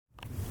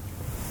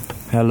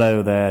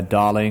Hello there,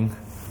 darling.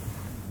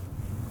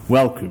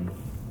 Welcome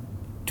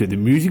to the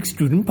Music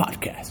Student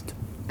Podcast.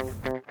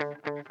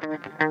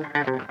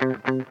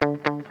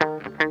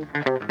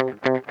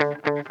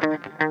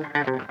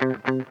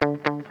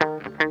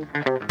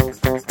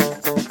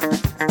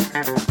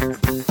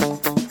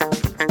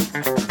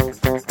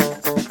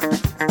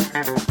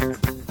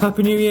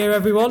 Happy New Year,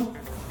 everyone.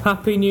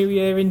 Happy New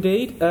Year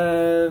indeed.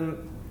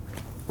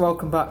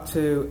 Welcome back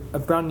to a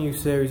brand new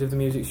series of the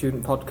Music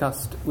Student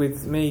Podcast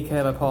with me,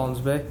 Caleb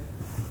Hornsby,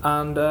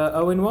 and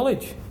Owen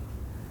Wallage.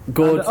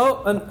 Good.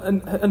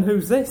 And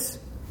who's this?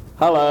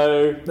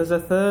 Hello. There's a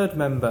third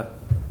member.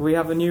 We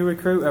have a new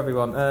recruit,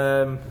 everyone.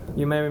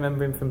 You may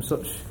remember him from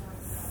such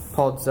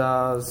pods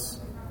as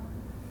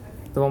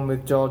the one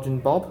with George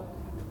and Bob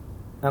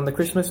and the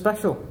Christmas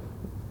special.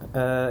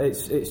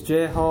 It's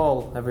Jay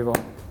Hall,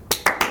 everyone.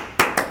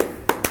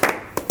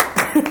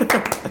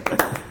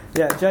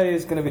 Yeah, Jay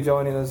is going to be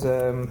joining us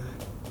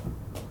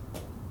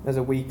as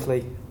a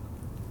weekly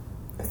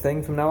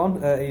thing from now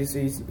on. He's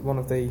one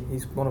of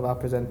our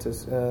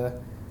presenters.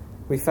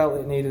 We felt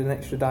it needed an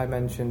extra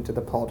dimension to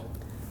the pod,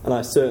 And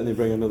I certainly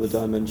bring another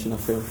dimension, I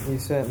feel. You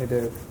certainly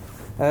do.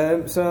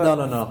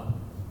 No.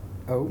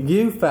 Oh,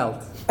 You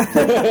felt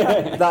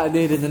that it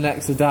needed an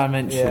extra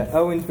dimension. yeah.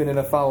 Owen's been in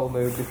a foul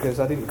mood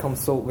because I didn't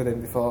consult with him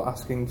before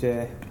asking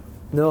Jay.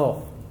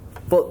 No,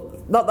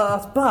 but not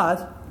that that's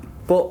bad.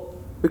 But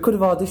we could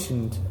have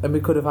auditioned and we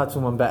could have had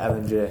someone better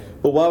than Jay.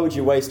 But why would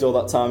you waste all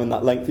that time in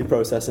that lengthy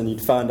process and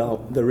you'd find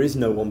out there is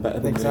no one better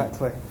than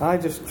Exactly. I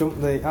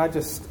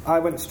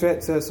went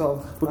straight to sort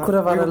of. We could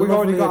have had We've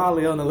already lovely- got our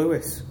Leona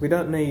Lewis. We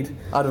don't need.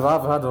 I'd have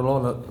rather had a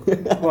Lorna.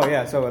 Well,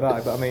 yeah, so would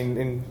I. But I mean,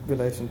 in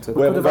relation to.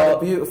 We could have had a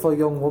beautiful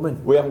young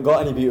woman. We haven't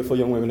got any beautiful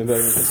young women in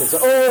Birmingham.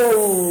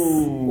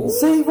 Oh!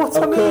 See what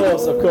I mean?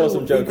 Of course,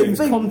 I'm joking. It's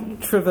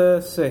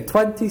controversy.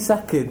 20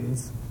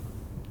 seconds.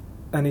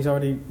 And he's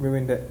already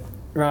ruined it.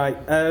 Right,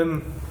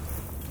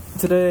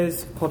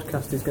 today's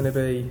podcast is going to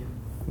be...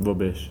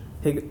 Rubbish.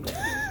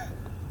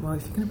 Well,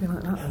 if you're going to be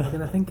like that, then they're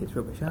going to think it's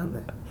rubbish, aren't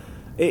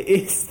they? It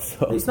is,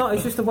 though. It's not,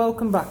 it's just a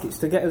welcome back. It's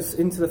to get us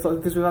into the...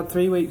 Because we've had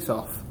 3 weeks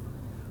off.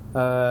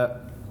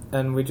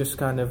 And we just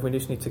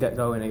need to get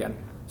going again.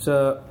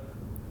 So,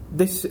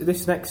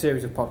 this next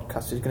series of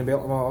podcasts is going to be a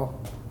lot more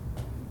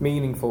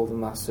meaningful than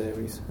last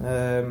series.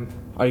 Are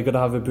you going to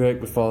have a break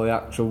before the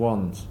actual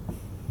ones?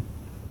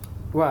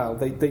 Well,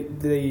 the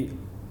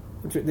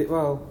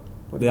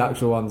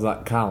actual ones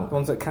that count.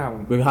 ones that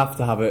count. We have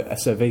to have a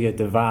severe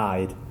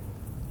divide.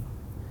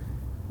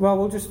 Well,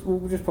 we'll just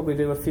probably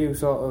do a few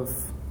sort of.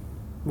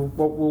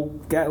 We'll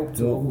get up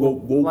to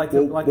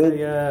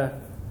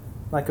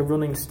like a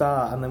running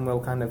start, and then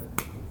we'll kind of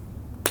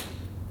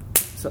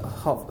sort of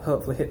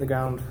hopefully hit the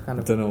ground. Kind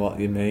of. I don't know what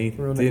you mean.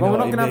 We're not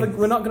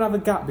not going to have a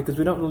gap because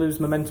we don't want to lose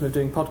momentum of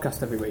doing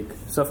podcast every week.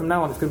 So from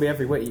now on, it's going to be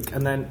every week,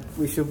 and then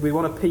we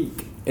want to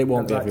peak. It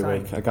won't be every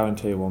week. I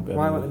guarantee it won't be.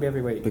 Why won't it be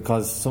every week?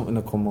 Because something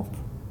will come up.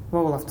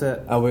 Well, we'll have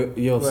to.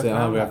 You'll see. We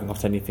haven't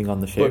got anything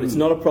on the show. But it's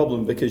not a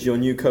problem because your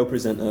new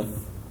co-presenter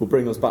will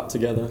bring us back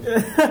together,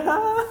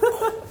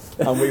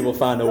 and we will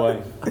find a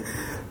way.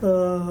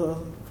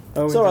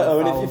 It's all right,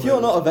 Owen. If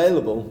you're not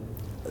available,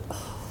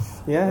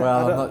 yeah.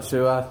 Well, I'm not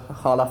sure.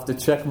 I'll have to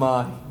check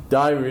my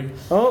diary.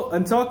 Oh,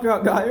 and talking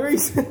about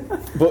diaries.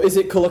 but is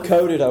it colour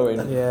coded,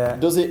 Owen? Yeah.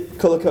 Does it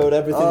colour code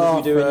everything that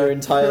you do in your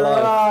entire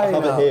life? I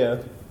have it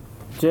here.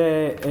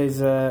 Jay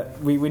is.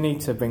 We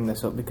need to bring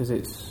this up because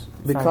it's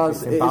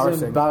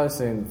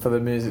embarrassing for the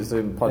Music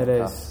Student Podcast. It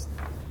is.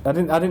 I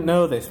didn't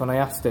know this when I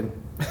asked him.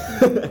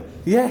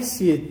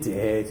 Yes, you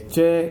did.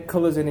 Jay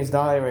colours in his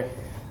diary.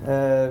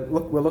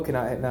 Look, we're looking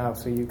at it now,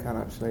 so you can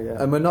actually.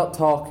 And we're not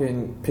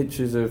talking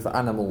pictures of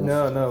animals.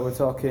 No, we're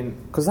talking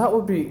because that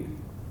would be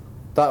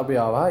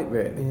all right,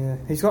 really. Yeah,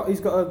 he's got a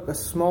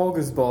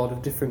smorgasbord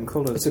of different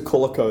colours. It's a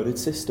colour-coded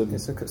system.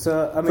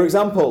 For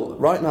example,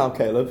 right now,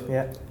 Caleb.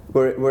 Yeah.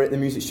 We're at the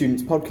Music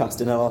Students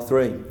Podcast in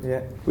LR3.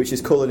 Yeah. Which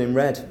is coloured in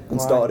red and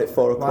started at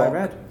 4 o'clock. Why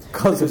red?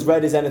 Because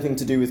red is anything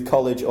to do with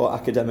college or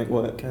academic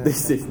work.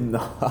 This is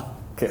not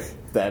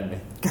academic.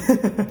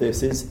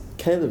 This is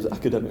Caleb's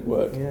academic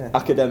work. Yeah.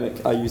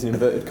 Academic, I use in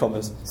inverted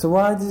commas. So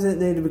why does it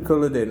need to be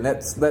coloured in?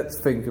 Let's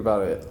think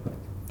about it.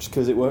 Just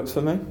because it works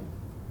for me.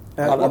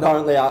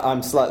 Apparently,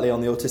 I'm slightly on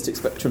the autistic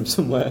spectrum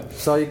somewhere.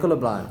 So you're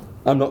colourblind?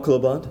 I'm not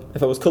colourblind.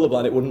 If I was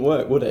colourblind, it wouldn't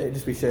work, would it? It'd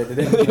just be shaded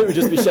in. It would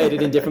just be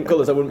shaded in different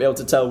colours. I wouldn't be able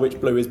to tell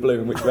which blue is blue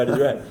and which red is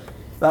red.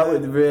 That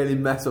would really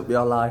mess up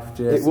your life,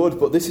 Jason. It would,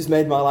 but this has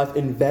made my life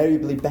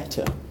invariably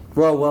better.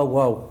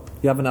 Whoa.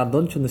 You haven't had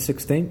lunch on the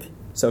 16th?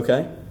 It's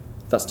okay.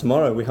 That's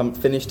tomorrow. We haven't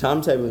finished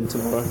timetabling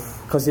tomorrow.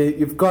 Because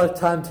you've got to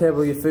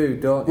timetable your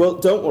food, don't you? Well,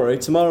 don't worry.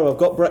 Tomorrow I've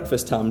got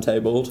breakfast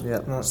timetabled.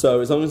 Yeah. Right.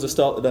 So as long as I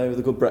start the day with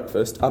a good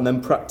breakfast and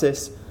then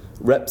practice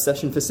rep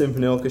session for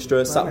symphony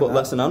orchestra, sackbut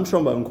lesson and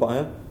trombone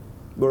choir,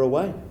 we're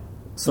away.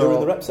 So you're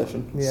in the rep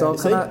session. Yeah. So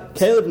See,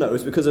 Caleb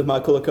knows because of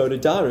my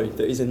colour-coded diary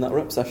that he's in that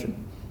rep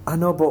session. I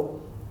know, but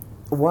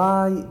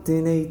why do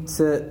you need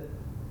to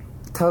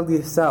tell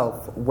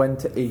yourself when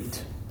to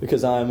eat?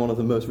 because I am one of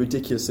the most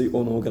ridiculously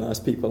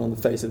unorganised people on the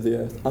face of the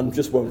earth and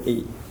just won't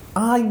eat.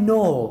 I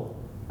know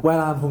when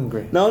I'm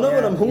hungry. No, I know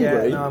when I'm hungry.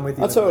 Yeah, no, I'm with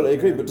you. I totally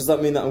agree, but does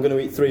that mean that I'm going to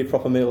eat 3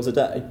 proper meals a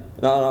day?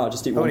 No, I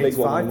just eat one big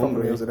one when I'm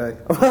hungry. 5 proper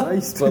meals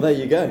a day. Well, there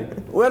you go.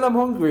 When I'm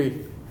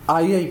hungry,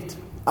 I eat.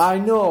 I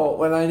know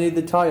when I need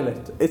the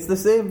toilet. It's the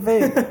same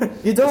thing.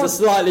 You don't. It's a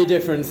slightly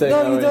different thing.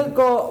 No, Owen. you don't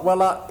go.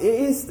 Well, it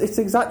is. It's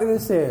exactly the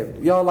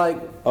same. You're like,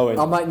 Owen.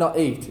 I might not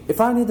eat. If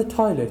I need the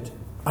toilet,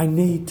 I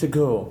need to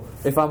go.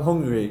 If I'm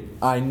hungry,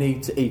 I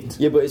need to eat.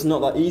 Yeah, but it's not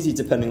that easy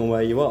depending on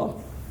where you are.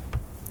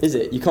 Is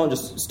it? You can't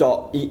just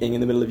start eating in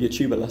the middle of your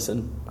tuba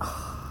lesson.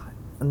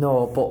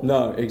 No, but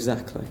No,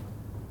 exactly.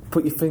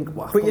 but you think.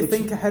 But you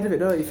think ahead of it,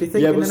 don't you? If you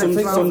think Yeah, in but the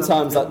next 12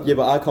 sometimes hours,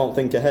 but I can't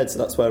think ahead, so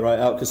that's where I write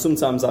out. Because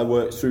sometimes I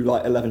work through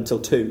like 11 till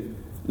 2,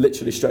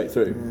 literally straight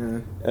through.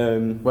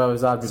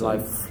 whereas I'd be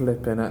like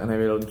flipping at an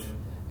every lunch.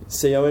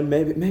 See, Owen,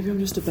 maybe I'm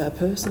just a better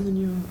person than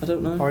you are. I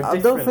don't know. Or a I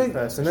different don't think-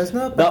 person. There's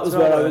no. That was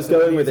where I was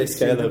going with this,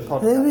 Caleb.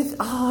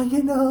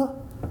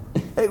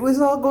 It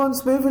was all going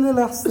smoothly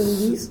last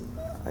series.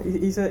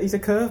 He's a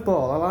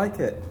curveball. I like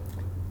it.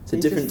 It's a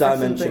He's different just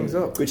freshened dimension, things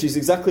up. which is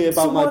exactly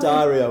about my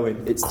diary,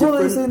 Owen. It's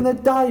Colours different, in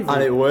the diary.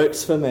 and it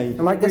works for me.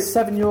 Like a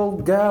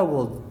 7-year-old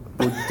girl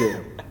would do.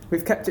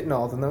 We've kept it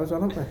northern though as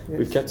well, haven't we? Yeah.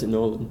 We've kept it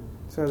northern.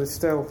 So there's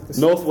still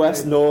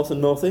Northwest, north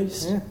and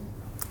northeast. Yeah.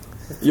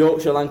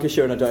 Yorkshire,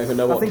 Lancashire, and I don't even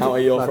know what think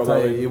county you're I from, tell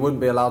you, Owen. you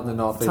wouldn't be allowed in the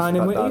north east. Are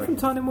you from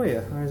Tyne and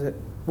Weir? Or is it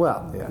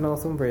Well, yeah.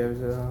 Northumbria?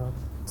 Is it,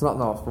 It's not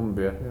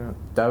Northumbria. yeah.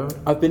 Durham.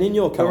 I've been in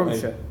your county.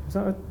 Durhamshire. Is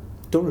that a...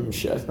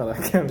 Durhamshire. It's not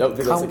a county. Don't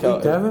think that's a County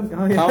county. Durham.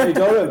 Oh, yeah. County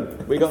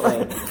Durham. We got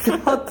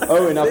there.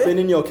 Owen, I've been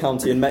in your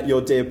county and met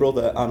your dear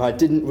brother, and I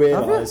didn't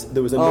realise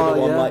there was another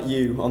one like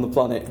you on the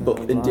planet,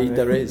 but indeed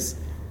there is.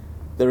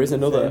 There is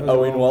another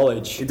Owen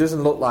Wallage. He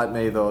doesn't look like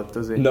me though,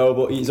 does he? No,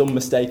 but he's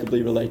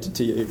unmistakably related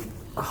to you.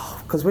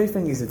 Because we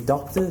think he's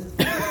adopted.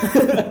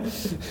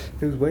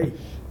 Who's we?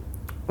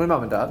 My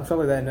mum and dad.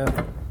 Surely they know.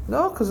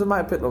 No, because we might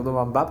have picked up the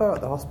one Baba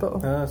at the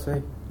hospital. Oh, I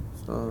see.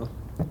 So.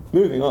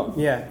 Moving on.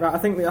 Yeah, right. I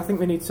think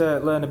we need to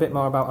learn a bit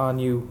more about our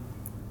new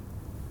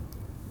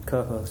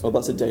co-host. Well,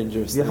 that's a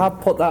dangerous You thing.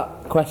 have put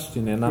that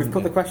question in, haven't We've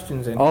put you? the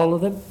questions in. All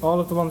of them? All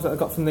of the ones that I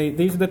got from the.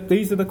 These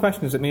are the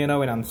questions that me and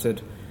Owen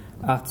answered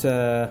at.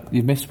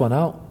 You've missed one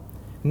out.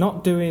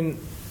 Not doing.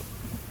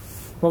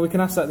 Well, we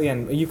can ask that at the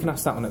end. You can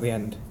ask that one at the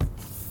end.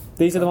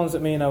 These are the ones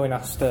that me and Owen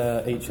asked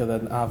each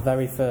other our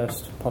very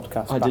first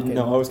podcast. I didn't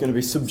know I was going to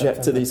be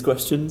subject to these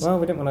questions. Well,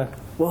 we didn't want to.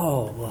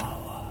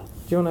 Whoa.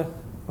 Do you want to?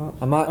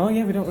 I might. Oh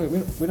yeah, we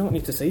don't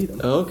need to see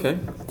them. Oh, okay.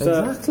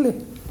 So,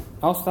 Exactly.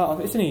 I'll start off.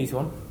 It's an easy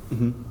one.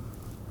 Mm-hmm.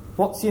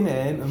 What's your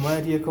name and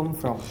where do you come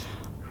from?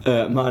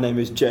 My name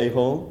is Jay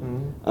Hall,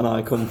 and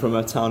I come from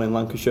a town in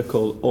Lancashire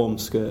called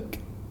Ormskirk.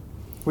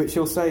 Which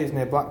you'll say is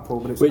near Blackpool,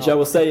 but it's Which not. I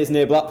will say is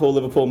near Blackpool,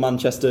 Liverpool,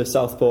 Manchester,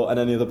 Southport,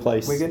 and any other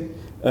place. Wigan?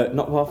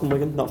 Not far from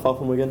Wigan.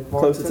 Warrington?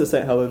 Closer to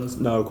St Helens.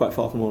 No, quite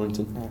far from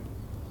Warrington. Yeah.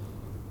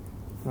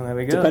 Well, there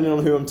we go. Depending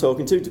on who I'm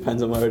talking to,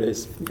 depends on where it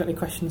is. You got any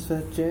questions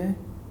for Jay?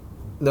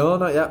 No,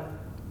 not yet.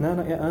 No,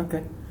 not yet.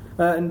 Okay.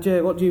 And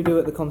Jay, what do you do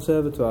at the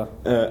conservatoire?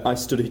 I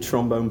study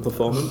trombone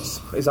performance.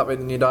 Is that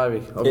written in your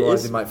diary? Otherwise,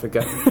 is. you might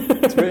forget.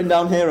 It's written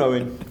down here,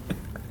 Owen.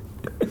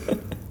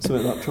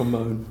 Something like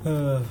trombone.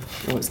 Oh,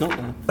 it's not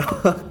there.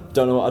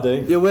 Don't know what I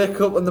do. You wake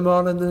up in the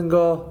morning and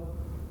go,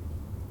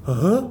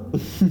 huh?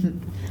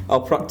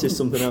 I'll practice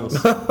something else.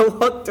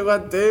 What do I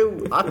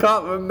do? I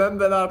can't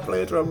remember that I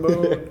play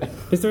trombone.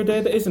 Is there a day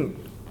that isn't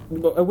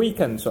a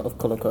weekend sort of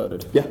colour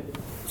coded? Yeah.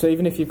 So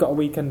even if you've got a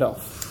weekend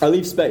off, I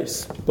leave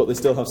space, but they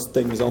still have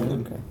things on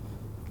them.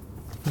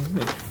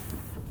 okay.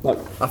 Like,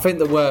 I think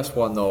the worst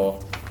one though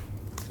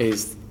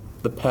is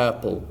the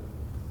purple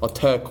or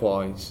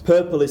turquoise.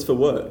 purple is for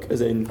work,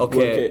 as in Okay,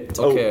 work it.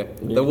 okay.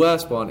 Oh, yeah. The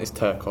worst one is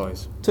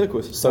turquoise.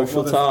 Turquoise,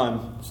 social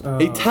time.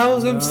 He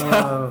tells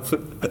himself,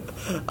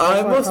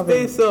 I like must be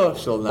having-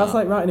 social now. That's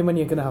like writing in when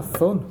you're going to have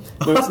fun.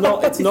 No, it's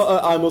not. It's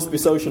not. I must be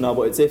social now.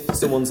 But it's if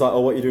someone's like, "Oh,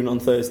 what are you doing on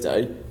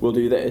Thursday? We'll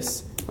do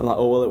this." I'm like,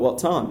 "Oh, well, at what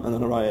time?" And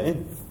then I write it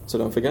in, so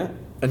don't forget.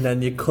 And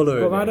then you colour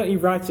it. But why don't you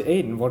write it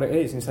in what it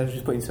is instead of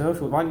just putting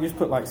social? Why don't you just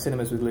put like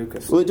cinemas with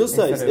Lucas? Well, it does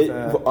say. Instead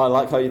of, I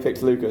like how you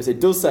picked Lucas. It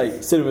does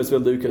say cinemas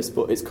with Lucas,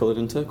 but it's coloured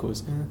in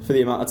turquoise for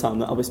the amount of time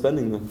that I'll be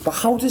spending them. But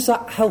how does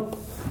that help?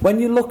 When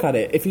you look at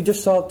it, if you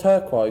just saw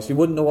turquoise, you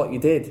wouldn't know what you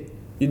did.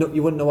 You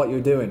wouldn't know what you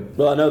were doing.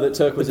 Well, I know that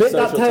turquoise is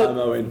social time,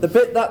 Owen. The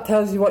bit that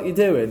tells you what you're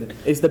doing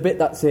is the bit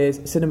that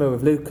says cinema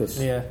with Lucas.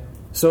 Yeah.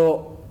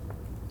 So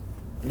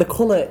the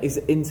colour is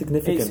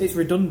insignificant. It's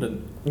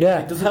redundant. Yeah.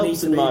 It It doesn't need helps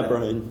to in be my there.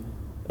 brain.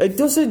 It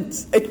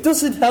doesn't. It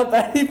doesn't help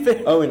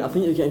anything. Owen, I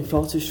think you're getting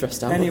far too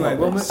stressed out. Anyway, about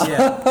well, this.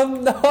 yeah.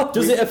 I'm not.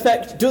 Does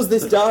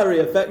this diary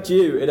affect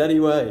you in any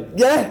way?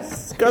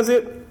 Yes, because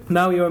it.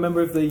 Now you're a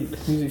member of the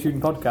Music Shooting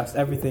Podcast.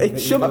 Everything. It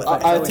that should- you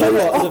I tell you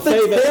what, Off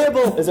the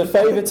table. as a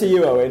favour to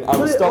you, Owen, I will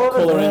Put it stop over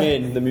colouring there.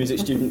 in the Music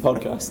Student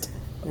Podcast.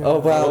 Oh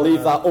well. I'll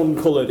leave that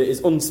uncoloured. It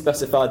is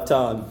unspecified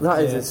time.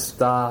 That is Yeah. a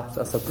start.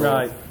 That's a pro.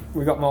 Right,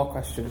 we've got more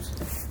questions.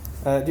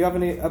 Do you have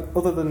any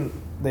other than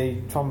the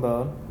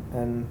trombone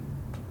and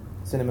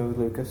Cinema with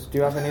Lucas. Do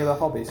you have any other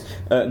hobbies?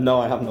 No,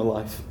 I have no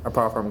life.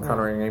 Apart from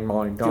colouring in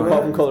my diary.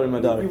 Apart from colouring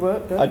my diary. You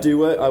work, don't you? I do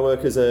work. I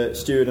work as a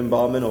steward and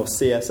barman, or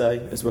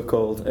CSA, as we're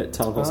called, at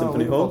Town Hall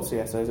Symphony Hall. Called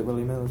CSAs at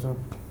Willie Mill as well.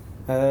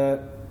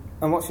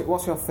 And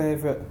what's your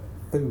favourite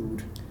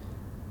food?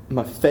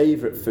 My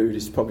favourite food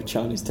is probably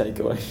Chinese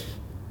takeaway.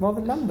 More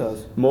than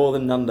Nando's? More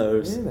than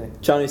Nando's. Really?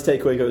 Chinese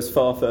takeaway goes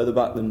far further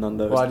back than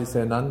Nando's. Why do you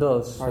say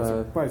Nando's?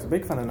 Why he's a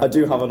big fan of I Nando's?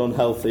 do have an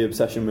unhealthy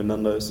obsession with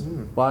Nando's.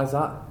 Why is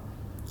that?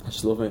 I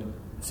just love it.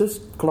 It's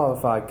just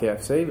glorified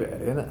KFC,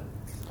 really, isn't it?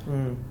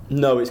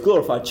 No, it's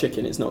glorified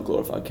chicken, it's not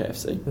glorified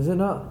KFC. Is it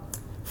not?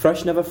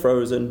 Fresh, never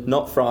frozen,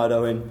 not fried,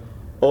 Owen.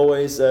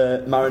 Always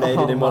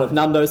marinated in one of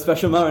Nando's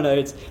special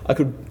marinades. I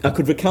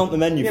could recount the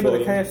menu for but you.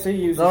 the KFC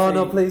uses...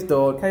 No, please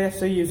don't.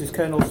 KFC uses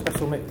Colonel's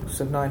special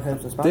mix of 9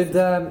 herbs and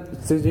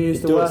spices. Did you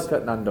used to work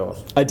at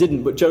Nando's? I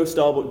didn't, but Joe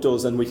Starbuck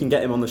does, and we can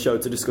get him on the show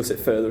to discuss it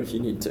further if you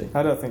need to.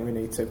 I don't think we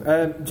need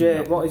to.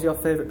 Jay, what is your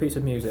favourite piece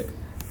of music?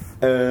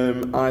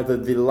 Either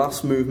the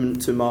last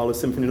movement to Mahler's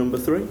Symphony No.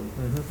 3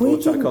 or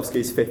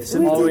Tchaikovsky's Fifth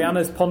Symphony. Or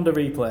Rihanna's Ponder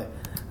Replay.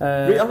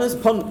 Rihanna's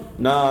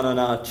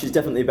No. She's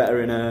definitely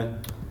better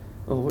in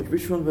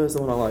which one was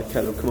the one I like,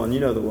 Caleb? Come on, you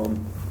know the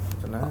one.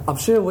 I don't know. I'm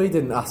sure we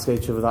didn't ask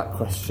each other that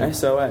question.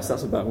 SOS,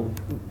 that's a better one.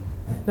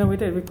 No, we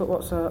did. We put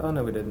oh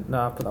no, we didn't.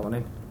 No, I put that one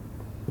in.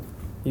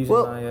 Using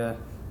my...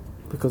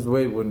 Because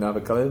we wouldn't have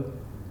a clue.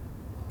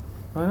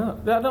 Why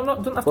not? Doesn't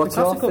have to be What's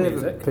your classical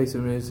favourite music. piece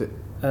of music?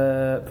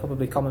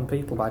 Probably Common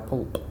People by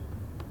Pulp.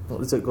 What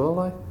does it go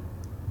like?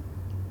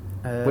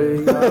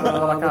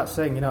 I can't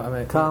sing, you know what I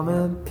mean?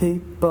 Common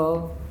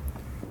people.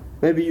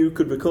 Maybe you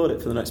could record it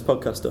for the next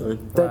podcast, Owen.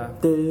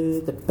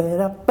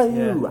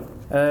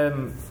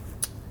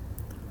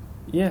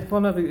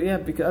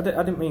 Because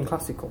I didn't mean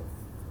classical,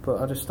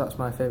 but that's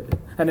my favourite.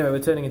 Anyway,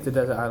 we're turning into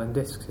Desert Island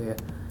Discs here.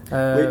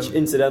 Which,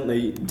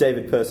 incidentally,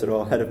 David Purser,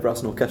 our head of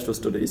brass and orchestral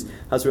studies,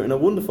 has written a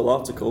wonderful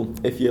article,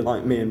 if you're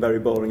like me and very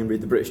boring and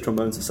read the British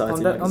Trombone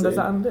Society magazine. On Desert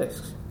Island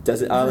Discs?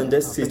 Desert Island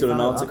Discs, he's done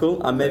an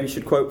article, and maybe you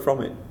should quote from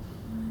it.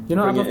 You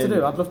know what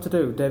I'd love to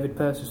do? David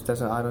Purser's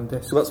Desert Island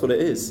Discs. So that's what it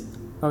is.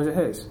 Oh, is it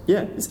his?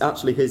 Yeah, it's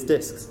actually his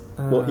discs.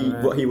 What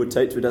he would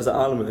take to a desert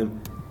island with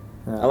him.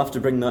 Yeah. I'll have to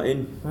bring that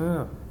in.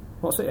 Oh.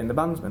 What's it in? The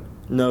Bandsman?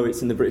 No,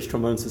 it's in the British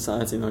Trombone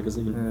Society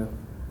magazine. Yeah.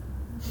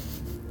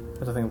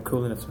 I don't think I'm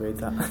cool enough to read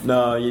that.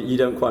 No, you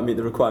don't quite meet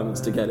the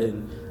requirements to get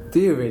in. Do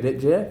you read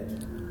it, Jay?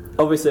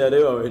 Obviously I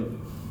do,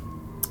 Owen.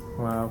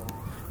 Wow.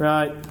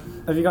 Right,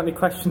 have you got any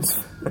questions?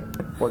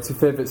 What's your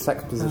favourite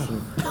sex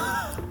position?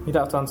 You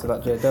don't have to answer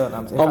that, Jay. Don't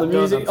answer. On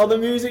the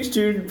Music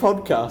Student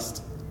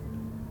podcast.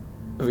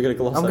 Are we going to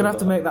gloss I'm going to have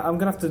over to make that. I'm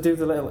going to have to do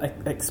the little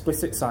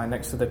explicit sign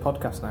next to the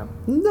podcast now.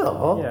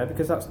 No. Yeah,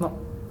 because that's not...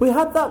 We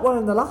had that one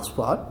in the last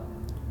one.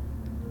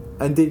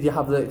 And did you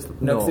have the...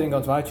 No, because it didn't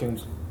go to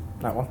iTunes.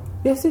 That one.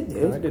 Yes, it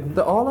did. No, it didn't.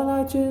 They're all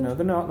on iTunes? No,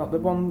 they're not. Not the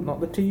one. Not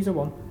the teaser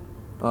one.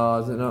 Oh,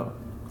 is it not?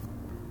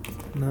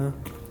 No.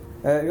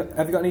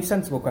 Have you got any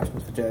sensible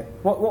questions for Jay?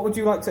 What would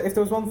you like to... If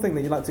there was one thing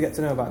that you'd like to get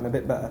to know about him a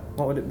bit better,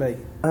 what would it be?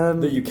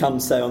 that you can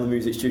say on the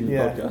Music Student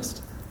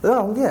podcast.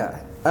 Oh,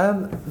 yeah.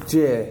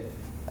 Jay...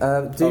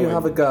 do you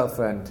have a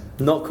girlfriend?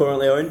 Not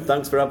currently, Owen.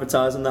 Thanks for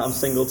advertising that I'm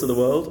single to the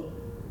world.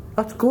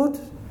 That's good,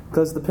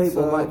 because the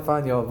people might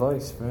find your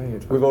voice very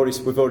attractive.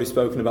 We've already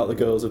spoken about the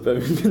girls of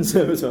Birmingham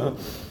Conservatoire.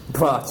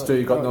 But that's true,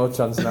 you've got no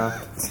chance now.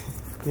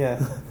 Yeah,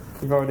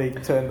 you've already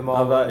turned them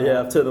all. I've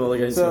turned them all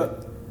against me.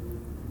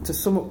 To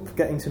sum up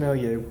getting to know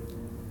you,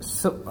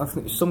 I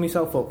think sum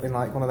yourself up in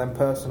like one of them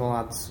personal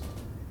ads.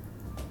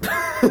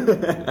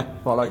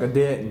 What, like a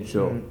dating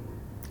show?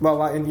 Well,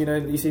 like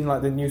you've seen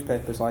like the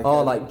newspapers, like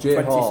like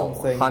J Hall,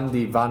 something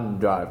handy van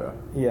driver.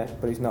 Yeah,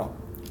 but he's not.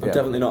 I'm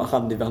definitely not a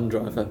handy van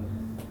driver.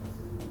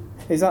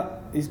 Is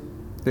that? He's. Do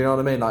you know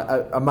what I mean? Like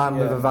a man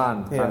with a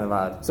van kind of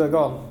ad. So go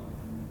on.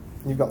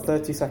 You've got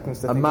 30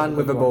 seconds to. A man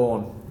with a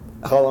bone.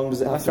 How long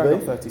does it have to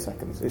be? 30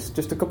 seconds. It's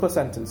just a couple of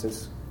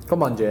sentences.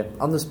 Come on, Jay,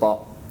 on the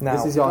spot. Now,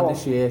 this is your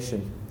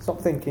initiation.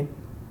 Stop thinking.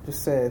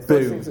 Just say the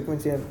first things that come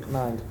into your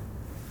mind.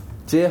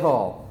 J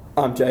Hall.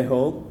 I'm J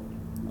Hall.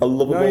 A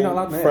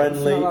lovable,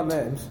 friendly,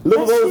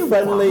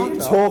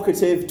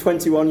 talkative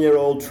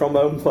 21-year-old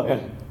trombone player.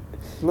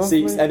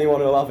 Seeks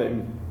anyone who'll have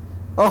him.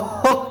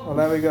 Oh, well,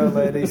 there we go,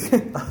 ladies.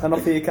 An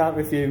offer you can't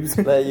refuse.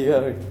 There you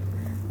go.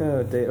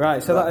 Oh dear.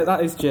 Right, so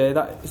that is Jay.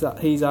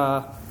 He's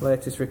our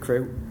latest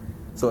recruit.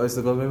 So is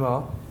there going to be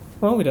more?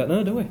 Well, we don't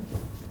know, do we?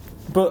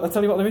 But I'll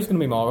tell you what there is going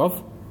to be more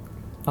of.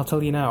 I'll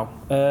tell you now.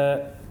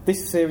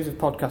 This series of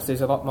podcasts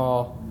is a lot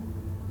more...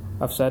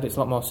 I've said it's a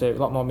lot more serious,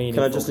 a lot more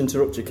meaningful. Can I just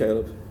interrupt you,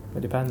 Caleb? It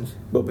depends.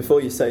 But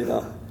before you say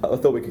that, I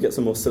thought we could get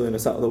some more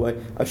silliness out of the way.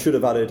 I should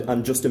have added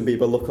 "and Justin Bieber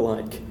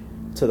lookalike"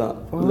 to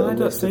that little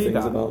list of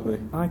things about me.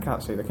 I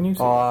can't see that. Can you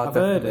see? I've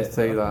heard it.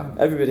 See that.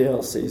 Everybody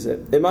else sees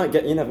it. It might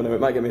get. You never know. It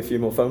might get me a few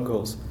more phone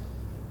calls.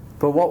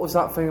 But what was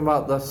that thing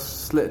about the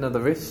slitting of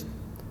the wrist?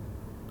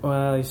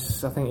 Well, I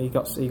think he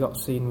got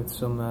seen with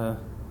some.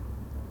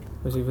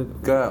 Was he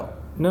with girl?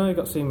 No, he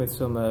got seen with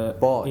some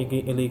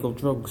illegal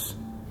drugs.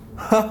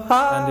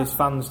 And his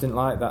fans didn't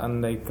like that,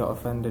 and they got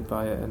offended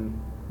by it,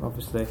 and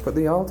obviously. But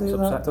they all do It's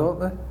that, upset don't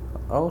they?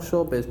 All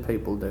showbiz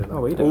people do that.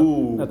 Oh, we do.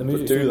 Ooh, At the but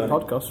Music do Student they?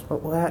 podcast.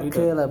 But We do.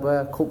 Caleb,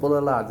 we're a couple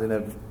of lads in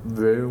a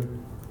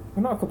room.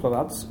 We're not a couple of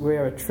lads,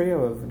 we're a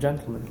trio of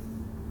gentlemen.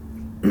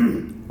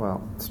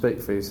 Well,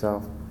 speak for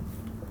yourself.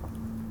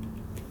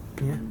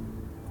 Yeah.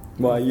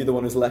 Why, are you the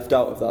one who's left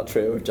out of that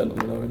trio of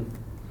gentlemen,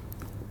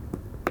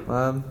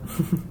 Owen?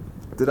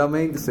 Did I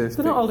mean to say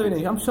They're not all doing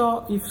it. I'm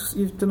sure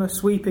you've done a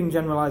sweeping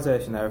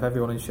generalisation there of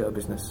everyone in show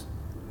business.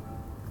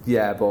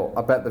 Yeah, but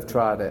I bet they've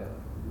tried it.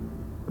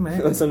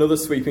 Mate. That's another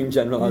sweeping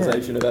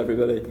generalisation of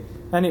everybody.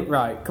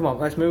 Right, come on,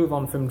 let's move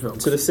on from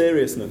drugs. To the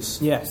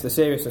seriousness. Yes, the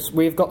seriousness.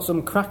 We've got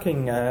some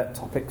cracking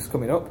topics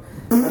coming up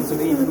and some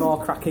even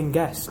more cracking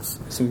guests.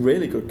 Some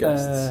really good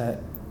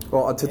guests.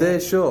 Well, on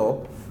today's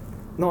show...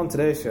 Not on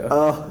today's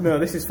show. No,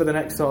 this is for the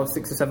next sort of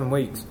 6 or 7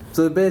 weeks.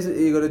 So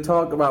basically you're going to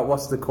talk about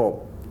what's to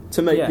come.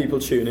 To make people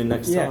tune in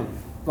next time.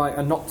 Like,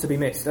 and not to be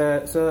missed. I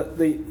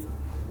think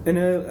in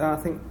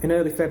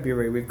early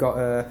February we've got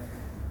a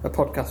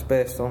podcast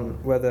based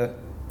on whether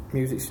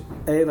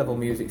A-level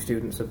music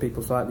students or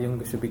people slightly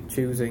younger should be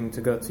choosing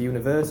to go to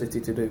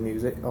university to do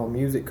music or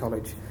music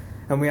college.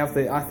 And we have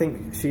I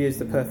think she is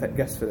the perfect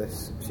guest for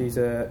this. She's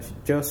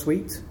Jo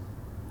Sweet,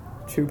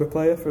 tuba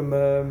player from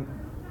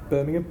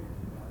Birmingham.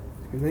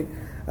 Excuse me.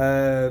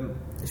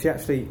 She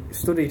actually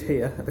studied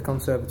here at the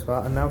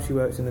Conservatoire and now she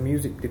works in the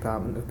music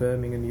department of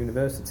Birmingham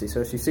University,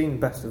 so she's seen the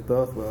best of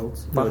both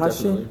worlds. But has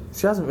she?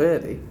 She hasn't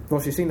really.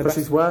 Well, she's seen the But best.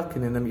 she's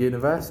working in a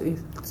university.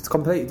 It's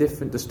completely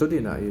different to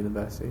studying at a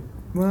university.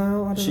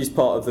 Well, I don't She's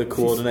part of the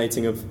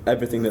coordinating of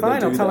everything that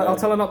Fine, they do. I'll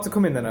tell her not to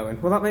come in then, Owen.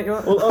 Will that make you...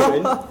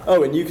 Well,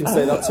 Owen, you can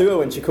say that too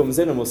when she comes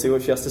in and we'll see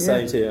what she has to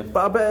say to you.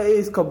 But I bet it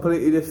is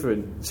completely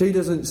different. She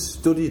doesn't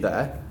study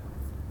there.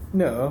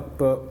 No,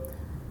 but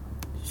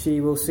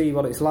she will see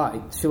what it's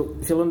like.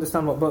 She'll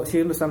understand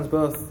she understands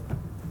both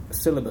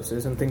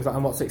syllabuses and things like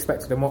and what's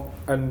expected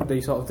and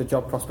the sort of the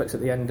job prospects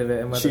at the end of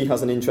it. And she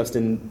has an interest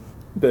in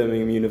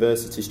Birmingham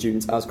University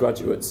students as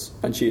graduates,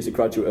 and she is a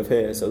graduate of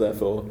here, so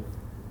therefore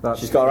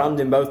she's got her hand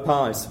in both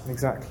pies.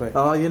 Exactly.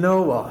 Oh, you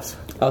know what?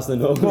 As the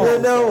norm. You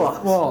know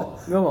what?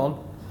 What? Go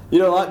on. You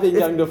don't like being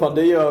ganged up on,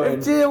 do you, Owen?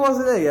 If Gia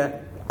wasn't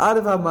here, I'd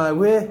have had my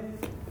way.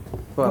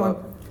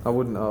 Well, I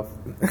wouldn't have.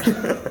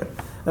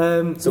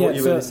 So what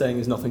you're really saying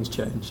is nothing's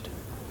changed.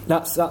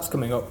 That's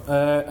coming up.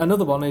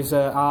 Another one is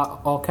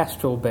our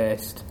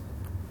orchestral-based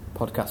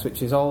podcast,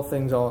 which is all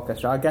things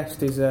orchestra. Our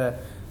guest is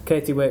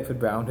Katie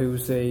Wakeford-Brown,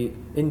 who's the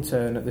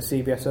intern at the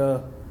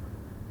CBSO.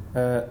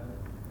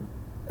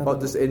 What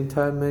does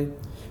intern mean?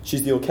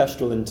 She's the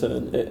orchestral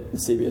intern at the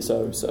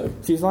CBSO, so...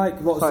 She's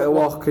like... Like a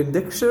walking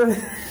dictionary?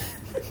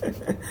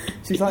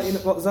 She's like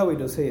what Zoe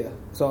does here,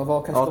 sort of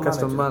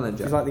orchestral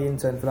manager. She's like the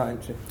intern for that,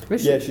 isn't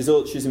she? Yeah,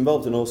 she's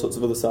involved in all sorts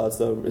of other sides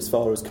though, as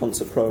far as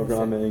concert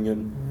programming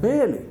and.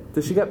 Really?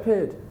 Does she get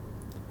paid?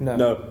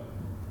 No.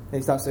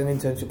 That's an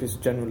internship is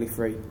generally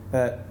free,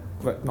 but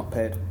not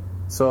paid.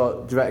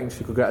 So do you reckon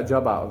she could get a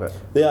job out of it?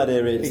 The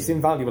idea is it's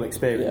invaluable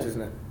experience,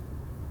 isn't it?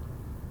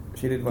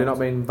 She did. Do you not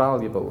mean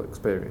valuable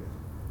experience?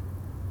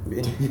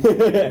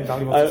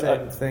 Invaluable is the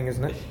same thing,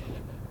 isn't it?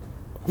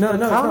 No, it's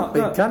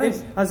not. Can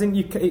it? As in,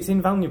 it's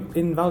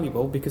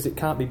invaluable because it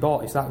can't be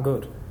bought. It's that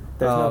good.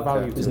 There's no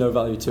value. There's no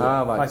value to it.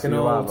 Right, like so an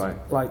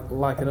old,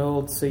 like an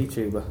old sea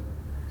tuber.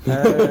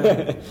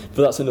 But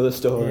that's another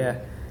story.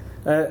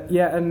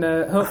 Yeah, and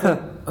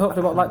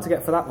hopefully, what I'd like to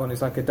get for that one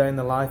is like a day in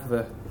the life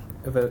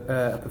of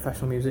a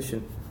professional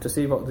musician to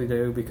see what they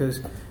do,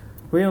 because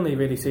we only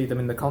really see them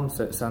in the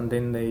concerts and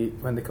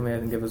when they come here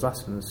and give us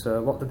lessons.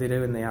 So what do they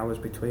do in the hours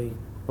between?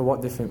 Well,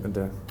 what do you think they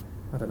do?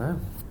 I don't know.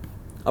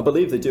 I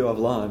believe they do have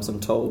lives, I'm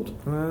told.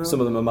 Well,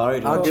 some of them are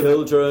married and have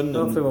children.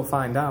 Hopefully we'll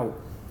find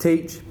out.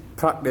 Teach,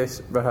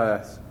 practice,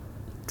 rehearse,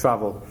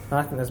 travel.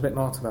 I think there's a bit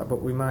more to that, but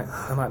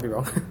I might be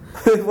wrong.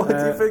 What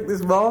do you think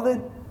this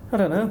morning? I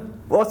don't know.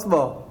 What's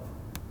more?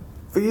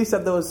 But you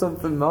said there was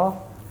something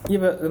more. Yeah,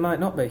 but there might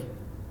not be.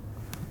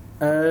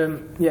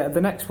 The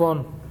next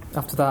one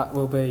after that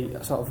will be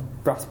a sort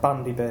of brass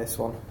bandy bass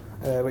one,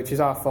 which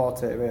is our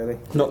forte, really.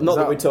 Not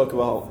that we talk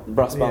about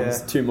brass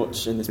bands too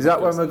much in this. Is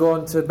that when we're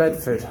going to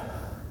Bedford?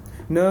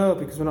 No,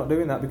 because we're not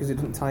doing that because it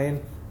doesn't tie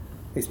in.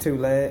 It's too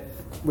late.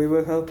 We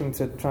were hoping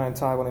to try and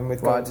tie one in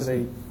with going to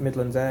the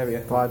Midlands area.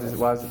 Why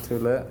is it too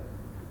late?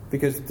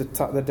 Because the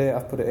date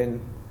I've put it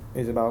in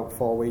is about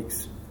 4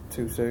 weeks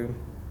too soon.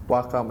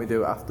 Why can't we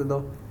do it after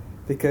though?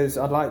 Because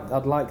I'd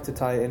like to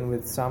tie it in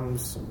with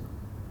Sam's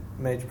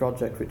major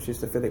project, which is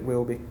the Philip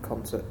Wilby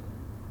concert.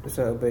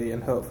 So it'll be,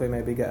 and hopefully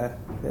maybe get a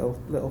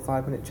little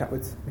 5-minute chat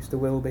with Mr.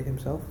 Wilby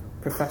himself,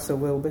 Professor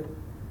Wilby,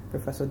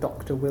 Professor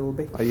Dr.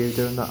 Wilby. Are you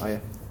doing that? Are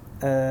you?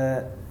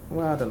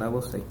 Well, I don't know.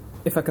 We'll see.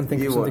 If I can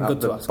think you of something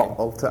good to ask him.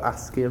 Bottle to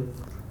ask him.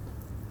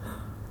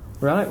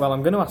 Right. Well,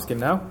 I'm going to ask him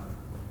now.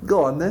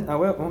 Go on then. I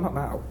will. Well, not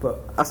now,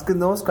 but asking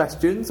those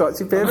questions. What's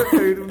your favourite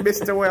food,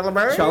 Mr.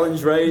 Wilby?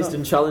 Challenge raised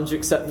and challenge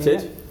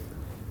accepted.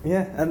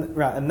 Yeah.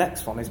 And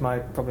next one is this one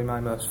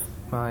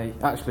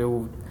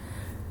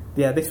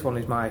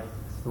is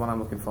the one I'm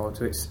looking forward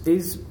to.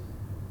 It's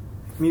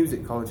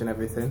music college and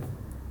everything,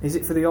 Is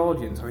it for the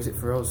audience or is it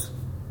for us?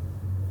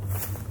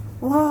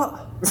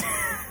 What?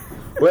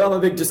 We'll have a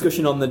big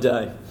discussion on the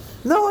day.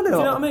 No. Do you know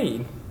what I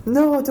mean?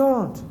 No, I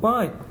don't.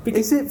 Why?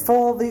 Is it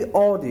for the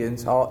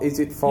audience or is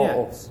it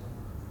for us?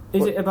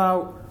 Is it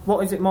about...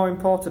 What is it more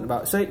important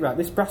about? Say, right,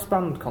 this brass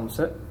band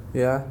concert...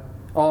 Yeah.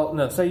 Or,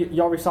 no, say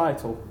your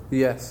recital...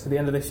 Yes. At the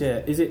end of this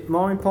year, is it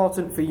more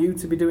important for you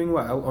to be doing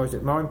well, or is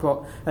it more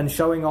important and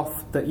showing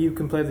off that you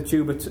can play the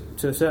tuba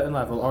to a certain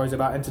level, or is it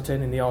about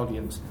entertaining the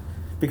audience?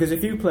 Because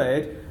if you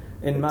played,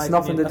 in my opinion,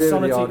 nothing to do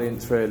with the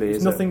audience, really.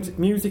 It's nothing.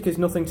 Music is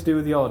nothing to do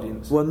with the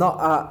audience. Well,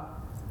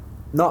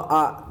 not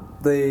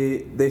at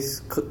this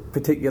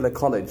particular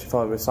college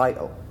for a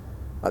recital.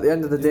 At the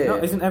end of the day,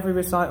 isn't every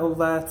recital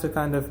there to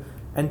kind of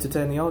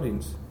entertain the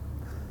audience?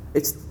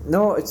 It's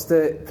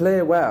to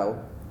play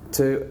well.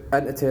 To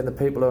entertain the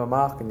people who are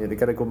marking you to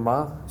get a good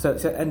mark. So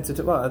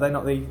are they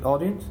not the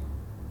audience?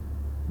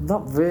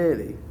 Not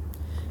really.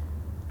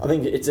 I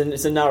think it's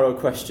a narrow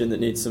question that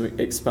needs some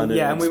expanding.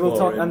 Yeah, and we will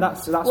talk, and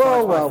that's my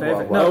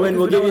favourite. No, Owen,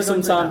 we'll give you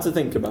some time to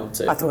think about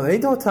it. I don't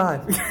need no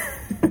time.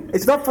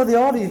 It's not for the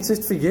audience,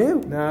 it's for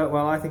you. No,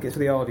 well, I think it's for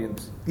the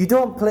audience. You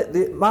don't play...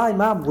 my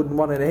mum wouldn't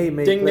want to hear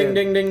me ding,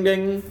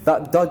 ding.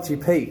 that dodgy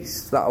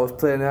piece that I was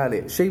playing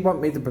earlier. She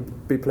want me to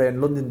be playing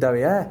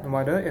Londonderry Air. And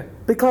why don't you?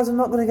 Because I'm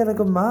not going to get a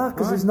good mark,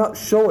 because it's not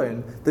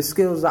showing the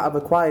skills that I've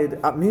acquired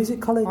at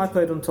music college. I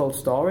played Untold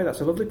Story,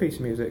 that's a lovely piece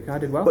of music. I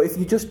did well. But if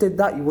you just did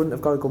that, you wouldn't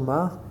have got a good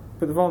mark.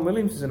 But the Vaughan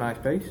Williams is a nice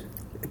piece.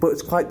 But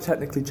it's quite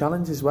technically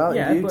challenged as well.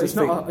 Yeah, but it's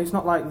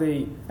not like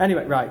the...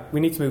 Anyway, right,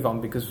 we need to move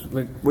on because...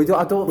 We're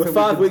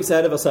 5 weeks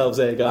ahead of ourselves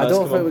here, guys. I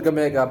don't think we're going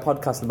to make a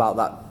podcast about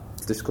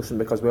that discussion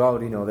because we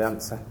already know the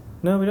answer.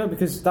 No, we don't,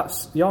 because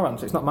that's your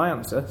answer, it's not my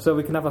answer, so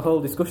we can have a whole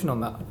discussion on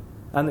that.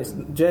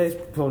 And Jay's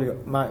probably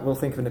will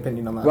think of an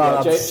opinion on that.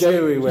 Well, I'm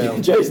sure he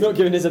will. Jay's not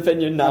giving his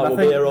opinion now, we'll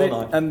be here all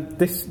night. And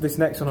this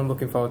next one I'm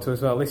looking forward to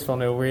as well. This one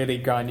will really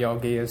grind your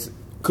gears.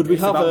 Could we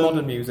have about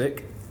modern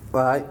music.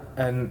 Right.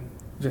 And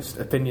just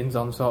opinions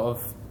on sort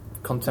of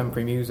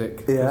contemporary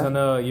music. Yeah. Because I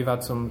know you've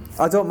had some...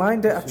 I don't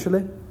mind it,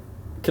 actually.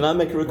 Can I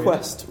make a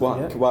request while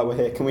we're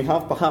here? Can we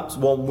have perhaps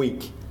 1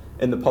 week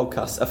in the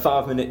podcast, a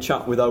 5-minute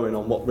chat with Owen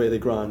on what really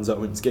grinds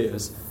Owen's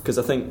gears? Because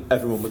I think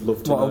everyone would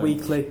love to know. A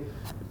weekly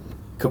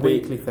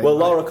thing. Well,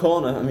 Lara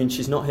Corner, I mean,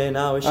 she's not here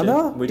now, is she? I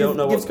know. We don't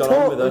know what's going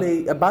on with her. You've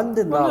totally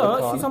abandoned Lara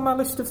Corner. She's on my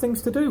list of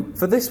things to do.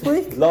 For this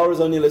week?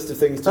 Lara's on your list of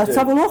things to do. Let's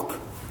have a look.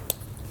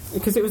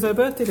 Because it was her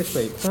birthday this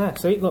week. Yeah,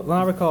 see, look,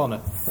 Lara Corner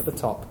at the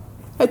top.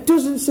 It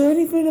doesn't say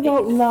anything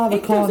about Lara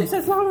Corner. It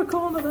says Lara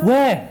Corner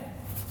there.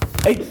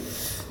 Where?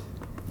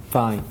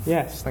 Fine.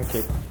 Yes, thank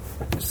you.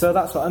 So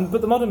that's what. But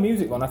the modern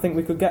music one, I think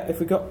we could get, if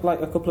we got like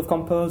a couple of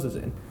composers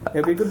in,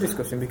 it'd be a good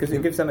discussion because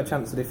it gives them a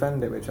chance to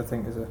defend it, which I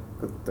think is a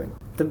good thing.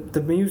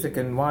 The music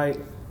and why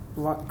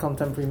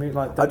contemporary music,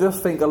 like I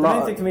just think the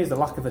main thing to me is the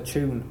lack of a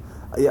tune.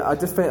 Yeah, I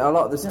just think a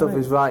lot of the stuff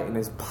he's writing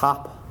is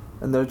pap.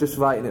 And they're just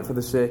writing it for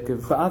the sake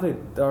of... But are they?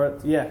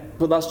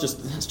 But that's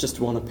just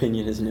one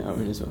opinion, isn't it,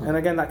 Owen, as well? And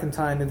again, that can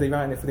tie in, are they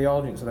writing it for the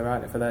audience or they're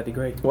writing it for their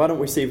degree? Why don't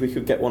we see if we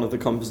could get one of the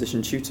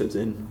composition tutors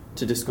in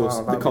to discuss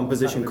the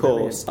composition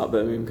course at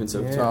Birmingham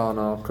Conservatoire? Yeah. Oh,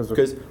 no,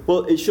 because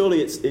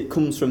it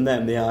comes from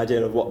them, the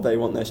idea of what they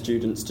want their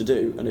students to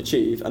do and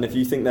achieve, and if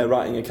you think they're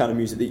writing a kind of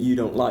music that you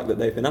don't like that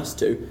they've been asked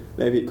to,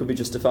 maybe it could be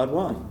justified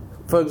why.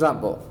 For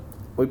example,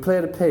 we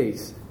played a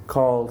piece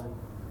called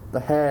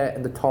The Hare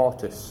and the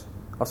Tortoise,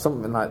 or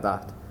something like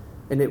that,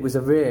 and it was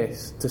a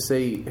race to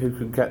see who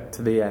could get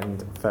to the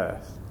end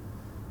first.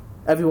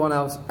 Everyone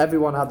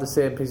had the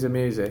same piece of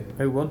music.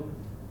 Who won?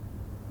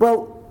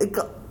 Well,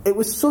 it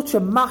was such a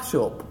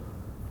mash-up.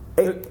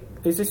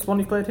 Is this one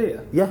you played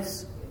here?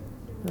 Yes.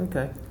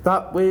 Okay.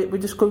 That we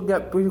just couldn't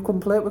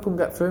play it, we couldn't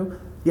get through.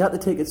 You had to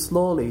take it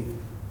slowly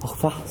or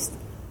fast.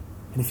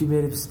 And if you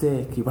made a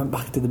mistake, you went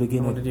back to the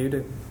beginning. And what did you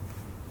do?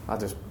 I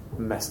just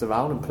messed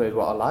around and played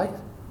what I liked.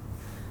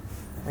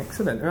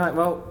 Excellent. Right,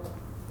 well...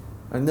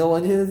 And no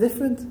one knew the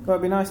difference. Well,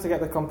 it'd be nice to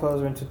get the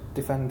composer in to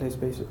defend his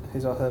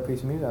or her piece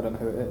of music. I don't know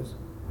who it is.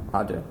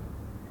 I do.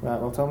 Right,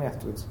 well, tell me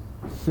afterwards.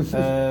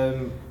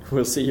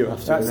 We'll see you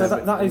afterwards. So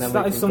that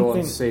is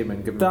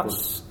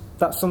something.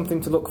 That's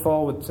something to look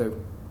forward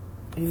to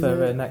for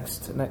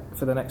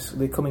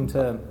the coming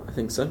term. I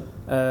think so.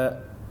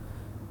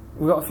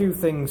 We've got a few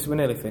things. We're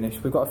nearly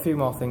finished. We've got a few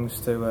more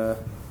things to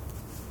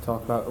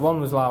talk about.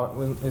 One was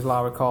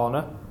Lara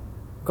Corner.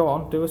 Go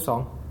on, do a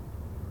song.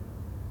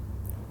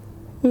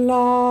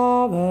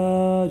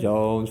 Lara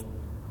Jones.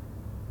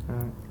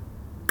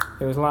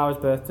 It was Lara's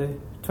birthday,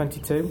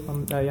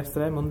 22,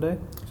 yesterday, Monday.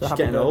 So she's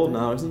getting old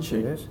now, isn't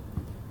she? She is.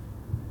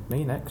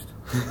 Me next.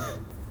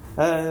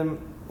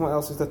 What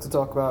else is there to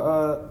talk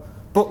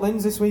about?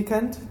 Butlins this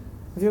weekend.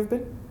 Have you ever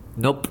been?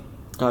 Nope.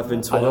 I've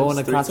been twice. I don't want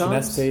to 3 catch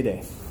times. an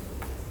STD.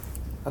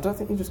 I don't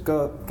think you just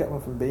go get one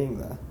from being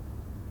there.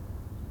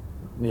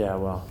 Yeah,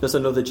 well. That's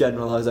another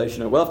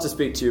generalisation. We'll have to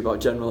speak to you about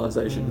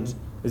generalisations.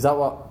 Is that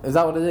what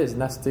it is? An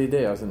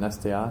STD or is it an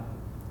STI?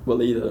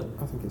 Well, either.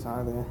 I think it's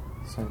either,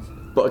 yeah.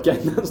 But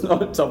again, that's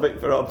not a topic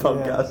for our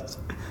podcast.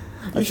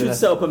 Yeah. You should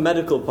set up a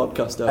medical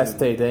podcast, Owen.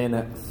 STD,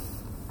 innit?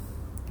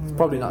 It's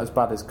probably not as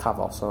bad as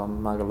Kavos or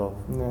Magaluf.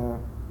 No.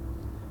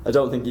 I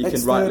don't think you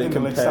It's can rightly third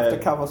in the list compare.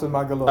 after Kavos and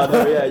Magaluf. I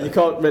know, yeah, you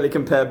can't really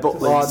compare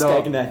Butlin,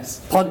 Skegness.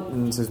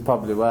 Pontins is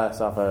probably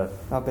worse, I've heard.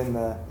 I've been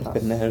there. I've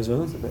been there as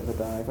well. It's a bit of a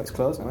dive. It's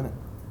close now, isn't it?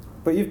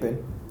 But you've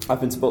been. I've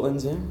been to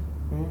Butlins, yeah.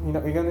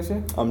 You going this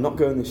year? I'm not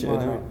going this year,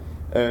 Why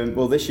no.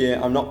 Well, this year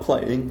I'm not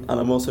playing, and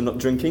I'm also not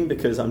drinking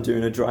because I'm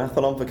doing a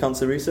triathlon for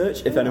cancer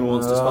research. If anyone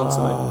wants to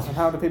sponsor me, And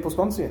how do people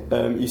sponsor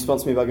you? you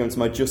sponsor me by going to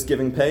my Just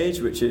Giving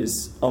page, which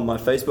is on my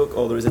Facebook,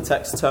 or there is a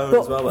text tone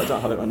as well, but I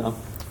don't have it right now.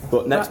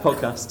 But next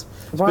podcast.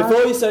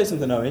 Before you say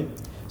something, Owen,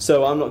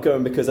 so I'm not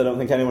going because I don't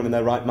think anyone in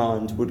their right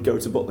mind would go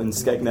to Butlin,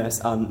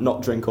 Skegness and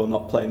not drink or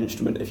not play an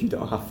instrument if you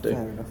don't have to.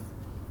 Fair enough.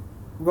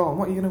 Go on,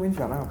 what are you going to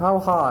whinge about now? How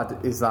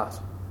hard is that?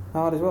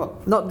 How hard is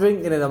what? Not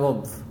drinking in a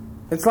month.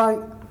 It's like...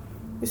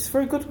 It's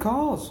for a good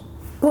cause.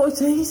 But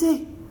it's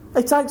easy.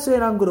 It's like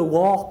saying I'm going to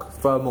walk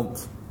for a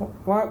month.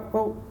 Why?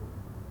 Well,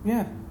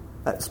 yeah.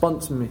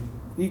 Sponsor me.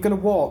 You're going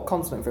to walk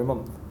constantly for a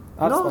month?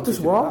 Just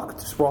walk.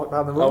 Just walk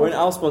down the road. Owen,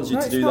 I'll sponsor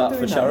you to do that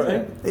for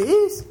charity. It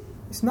is.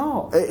 It's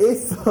not. It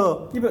is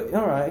though. Yeah, but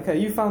alright, okay,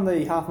 you found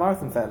the half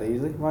marathon fairly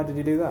easy. Why did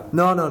you do that?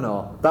 No.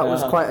 That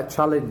was quite a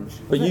challenge.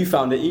 But you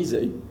found it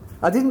easy.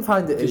 I didn't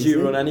find it easy. Because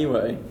you run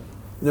anyway.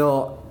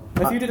 No.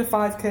 If you did a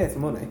 5k for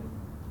money,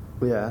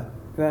 Yeah.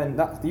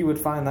 then you would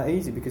find that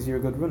easy because you're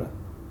a good runner.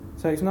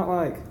 So it's not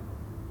like...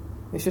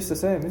 It's just the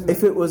same, isn't it?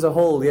 If it was a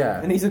whole,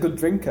 yeah. And he's a good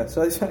drinker,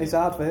 so it's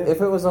hard for him.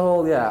 If it was a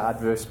whole, yeah,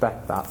 I'd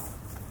respect that.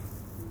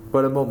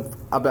 But a month,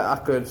 I bet I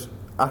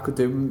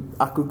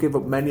could give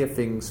up many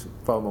things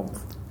for a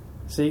month.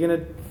 So you're going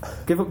to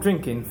give up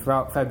drinking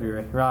throughout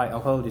February? Right, I'll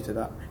hold you to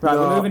that. Right,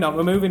 No.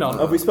 we're moving on.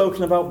 Have we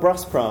spoken about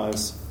brass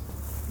prize?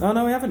 Oh,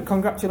 no, we haven't.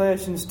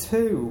 Congratulations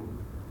to...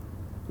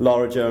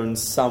 Lara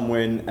Jones, Sam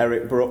Wynn,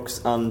 Eric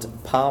Brooks and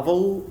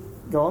Pavel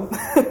Go on.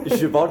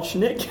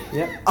 Zhivodchnik.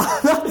 Yeah.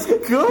 That's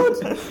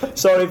good.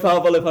 Sorry,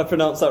 Pavel, if I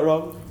pronounced that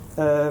wrong.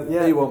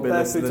 Yeah, He won't be they're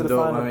listening, through to the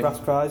don't final worry. brass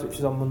prize, which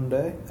is on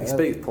Monday. He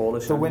speaks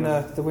Polish. The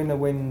winner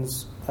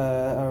wins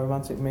a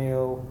romantic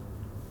meal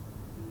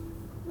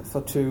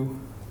for two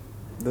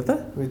Did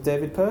they? with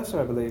David Purser,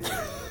 I believe.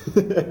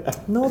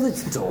 No, they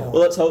don't.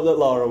 Well, let's hope that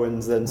Lara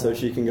wins then, so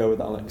she can go with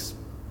Alex.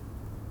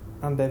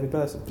 And David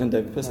Purser. And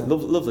David Purser. Yeah.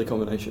 Lovely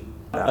combination.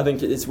 Yeah. I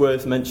think it's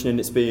worth mentioning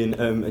it's being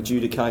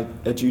adjudicated.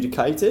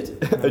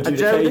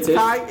 Adjudicated.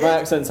 My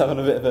accent's having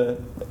a bit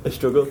of a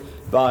struggle.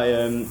 By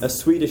a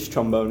Swedish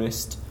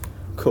trombonist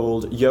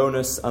called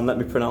Jonas, and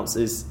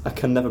I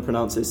can never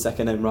pronounce his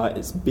second name right.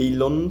 It's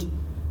Bylund.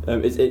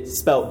 It's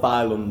spelt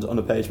Bylund on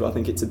a page, but I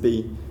think it's a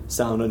B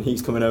sound, and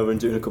he's coming over and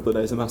doing a couple of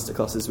days of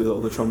masterclasses with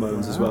all the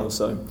trombones as well,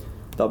 so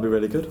that'll be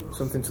really good.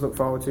 Something to look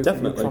forward to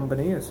Definitely. for you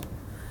tromboneers.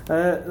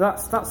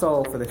 That's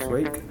all for this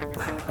week.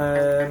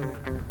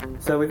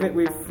 So we've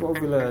what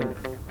have we learned?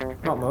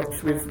 Not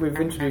much. We've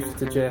introduced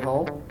you to J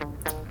Hall.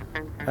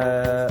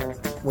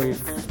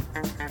 We've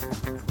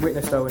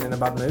witnessed Owen in a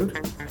bad mood.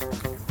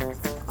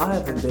 I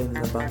haven't been in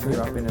a bad You mood.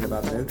 have been in a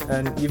bad mood,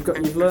 and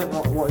you've learned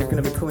what is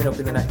going to be coming up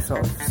in the next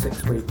sort of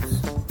 6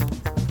 weeks.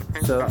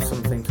 So that's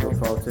something to look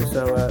forward to.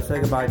 So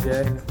say goodbye,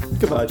 Jay.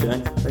 Goodbye,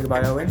 Jane. Say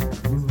goodbye, Owen.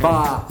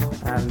 Bah.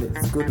 And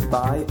it's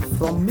goodbye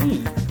from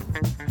me.